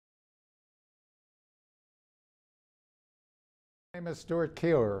My name is Stuart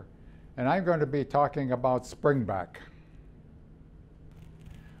Keeler, and I'm going to be talking about Springback.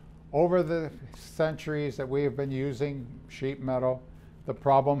 Over the centuries that we have been using sheet metal, the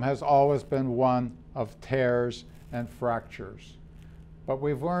problem has always been one of tears and fractures. But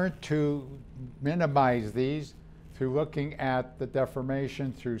we've learned to minimize these through looking at the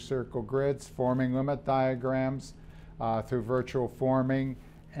deformation through circle grids, forming limit diagrams, through virtual forming,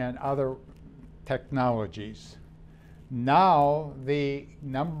 and other technologies. Now, the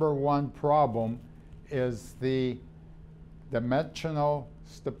number one problem is the dimensional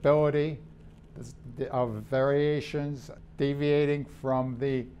stability of variations deviating from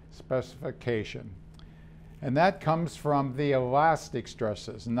the specification. And that comes from the elastic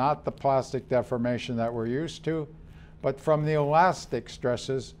stresses, not the plastic deformation that we're used to, but from the elastic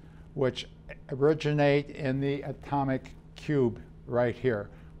stresses which originate in the atomic cube right here,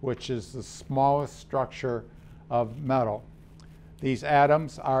 which is the smallest structure of metal. These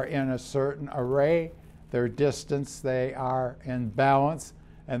atoms are in a certain array, their distance, they are in balance,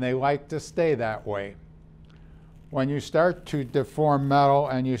 and they like to stay that way. When you start to deform metal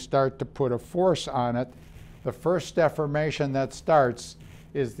and you start to put a force on it, the first deformation that starts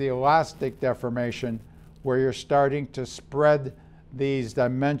is the elastic deformation, where you're starting to spread these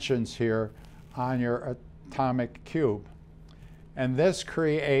dimensions here on your atomic cube. And this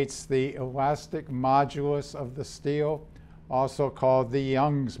creates the elastic modulus of the steel, also called the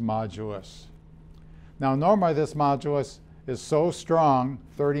Young's modulus. Now, normally this modulus is so strong,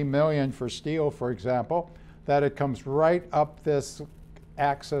 30 million for steel, for example, that it comes right up this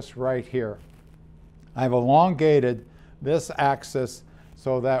axis right here. I've elongated this axis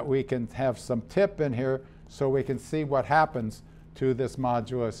so that we can have some tip in here so we can see what happens to this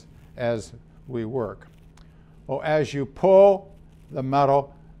modulus as we work. Well, as you pull the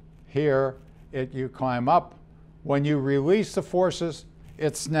metal here, you climb up. When you release the forces,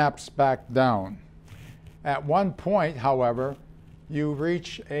 it snaps back down. At one point, however, you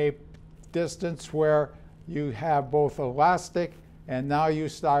reach a distance where you have both elastic and now you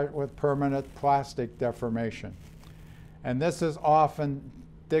start with permanent plastic deformation. And this is often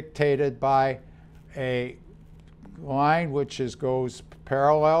dictated by a line which goes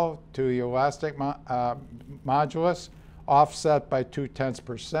parallel to the elastic modulus, offset by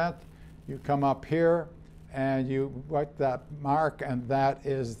 0.2%. You come up here and you write that mark, and that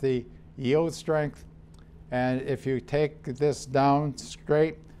is the yield strength. And if you take this down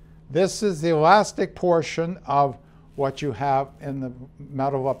straight, this is the elastic portion of what you have in the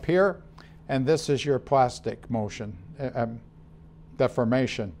metal up here, and this is your plastic motion,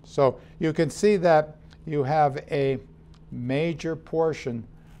 deformation. So you can see that you have a major portion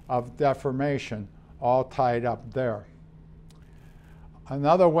of deformation all tied up there.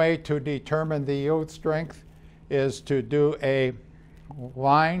 Another way to determine the yield strength is to do a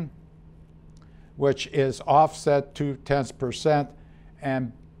line which is offset 0.2%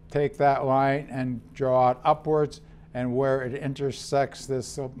 and take that line and draw it upwards, and where it intersects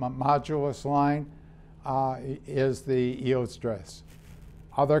this modulus line is the yield stress.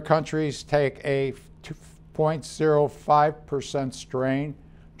 Other countries take a 0.05% strain,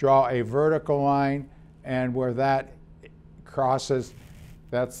 draw a vertical line, and where that crosses,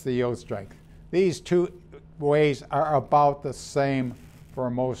 that's the yield strength. These two ways are about the same for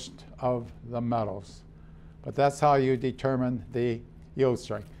most of the metals, but that's how you determine the yield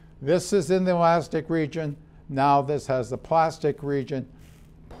strength. This is in the elastic region. Now this has the plastic region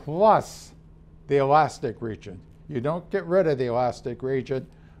plus the elastic region. You don't get rid of the elastic region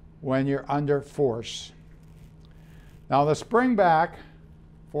when you're under force. Now the springback,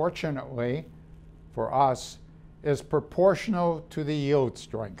 fortunately for us, is proportional to the yield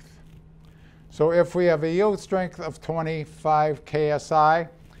strength. So if we have a yield strength of 25 KSI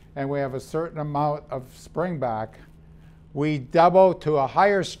and we have a certain amount of springback, we double to a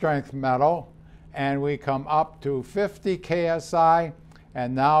higher strength metal and we come up to 50 KSI,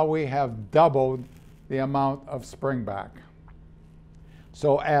 and now we have doubled the amount of springback.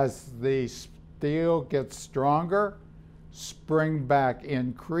 So as the steel gets stronger, springback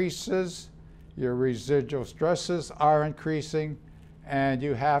increases, your residual stresses are increasing, and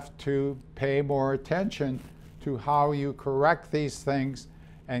you have to pay more attention to how you correct these things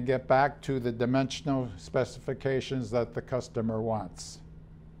and get back to the dimensional specifications that the customer wants.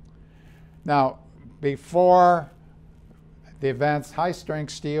 Now, before the advanced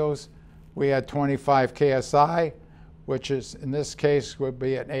high-strength steels, we had 25 KSI, which is, in this case, would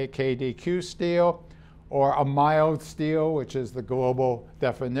be an AKDQ steel, or a mild steel, which is the global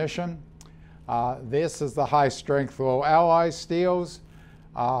definition. This is the high-strength low-alloy steels,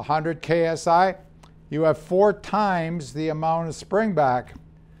 100 KSI. you have 4 times the amount of springback.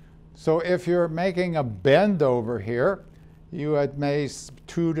 So if you're making a bend over here, you had made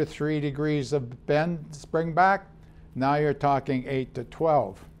 2 to 3 degrees of bend springback. Now you're talking 8 to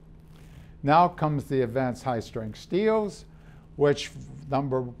 12. Now comes the advanced high-strength steels, which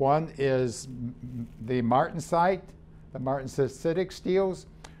number 1 is the martensite, the martensitic steels,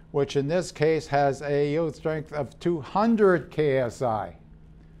 which in this case has a yield strength of 200 KSI.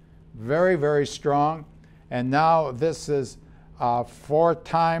 Very, very strong. And now this is 4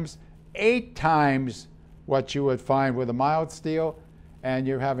 times, 8 times what you would find with a mild steel, and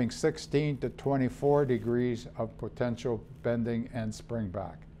you're having 16 to 24 degrees of potential bending and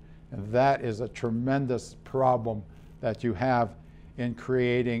springback. And that is a tremendous problem that you have in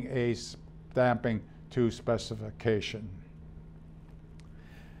creating a stamping to specification.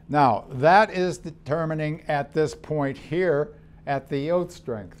 Now, that is determining at this point here at the yield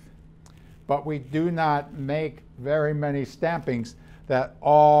strength. But we do not make very many stampings that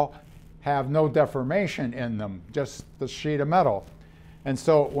all have no deformation in them, just the sheet of metal. And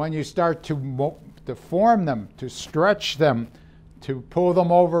so when you start to deform them, to stretch them, to pull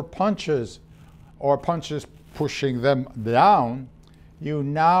them over punches, or punches pushing them down, you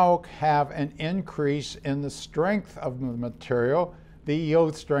now have an increase in the strength of the material. The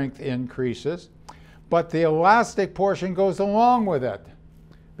yield strength increases, but the elastic portion goes along with it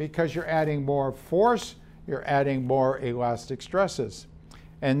because you're adding more force, you're adding more elastic stresses.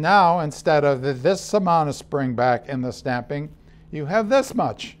 And now, instead of this amount of springback in the stamping, you have this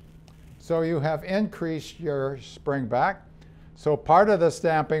much. So you have increased your springback. So part of the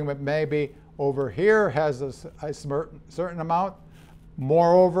stamping maybe over here has a certain amount,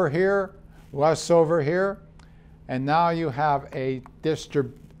 more over here, less over here. And now you have a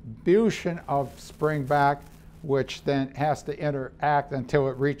distribution of springback, which then has to interact until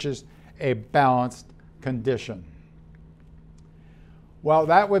it reaches a balanced condition. Well,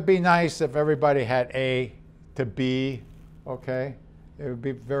 that would be nice if everybody had A to B, okay? It would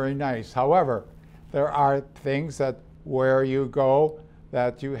be very nice. However, there are things that where you go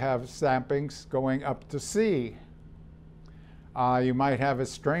that you have stampings going up to C. You might have a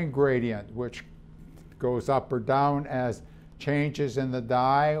strain gradient, which goes up or down as changes in the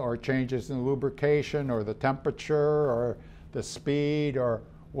die or changes in lubrication or the temperature or the speed or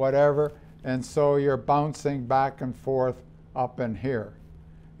whatever. And so you're bouncing back and forth up in here.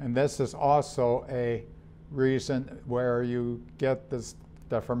 And this is also a reason where you get this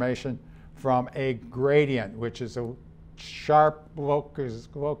deformation from a gradient, which is a sharp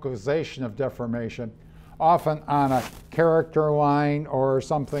localization of deformation, often on a character line or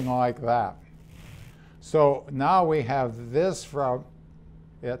something like that. So now we have this from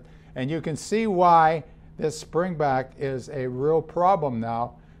it, and you can see why this springback is a real problem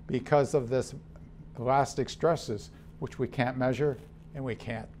now because of this elastic stresses, which we can't measure and we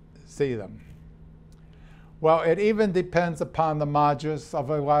can't see them. Well, it even depends upon the modulus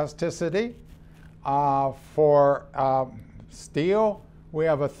of elasticity. For steel, we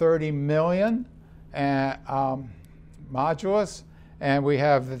have a 30 million modulus, and we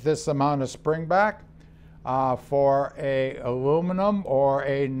have this amount of springback. For a aluminum or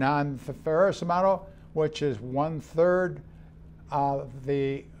a non-ferrous metal, which is 1/3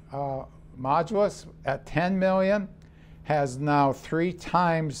 the modulus at 10 million, has now 3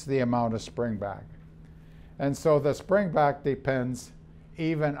 times the amount of springback. And so the springback depends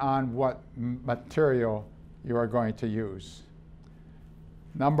even on what material you are going to use.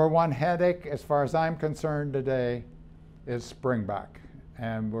 Number 1 headache, as far as I'm concerned today, is springback.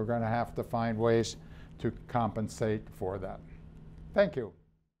 And we're going to have to find ways to compensate for that. Thank you.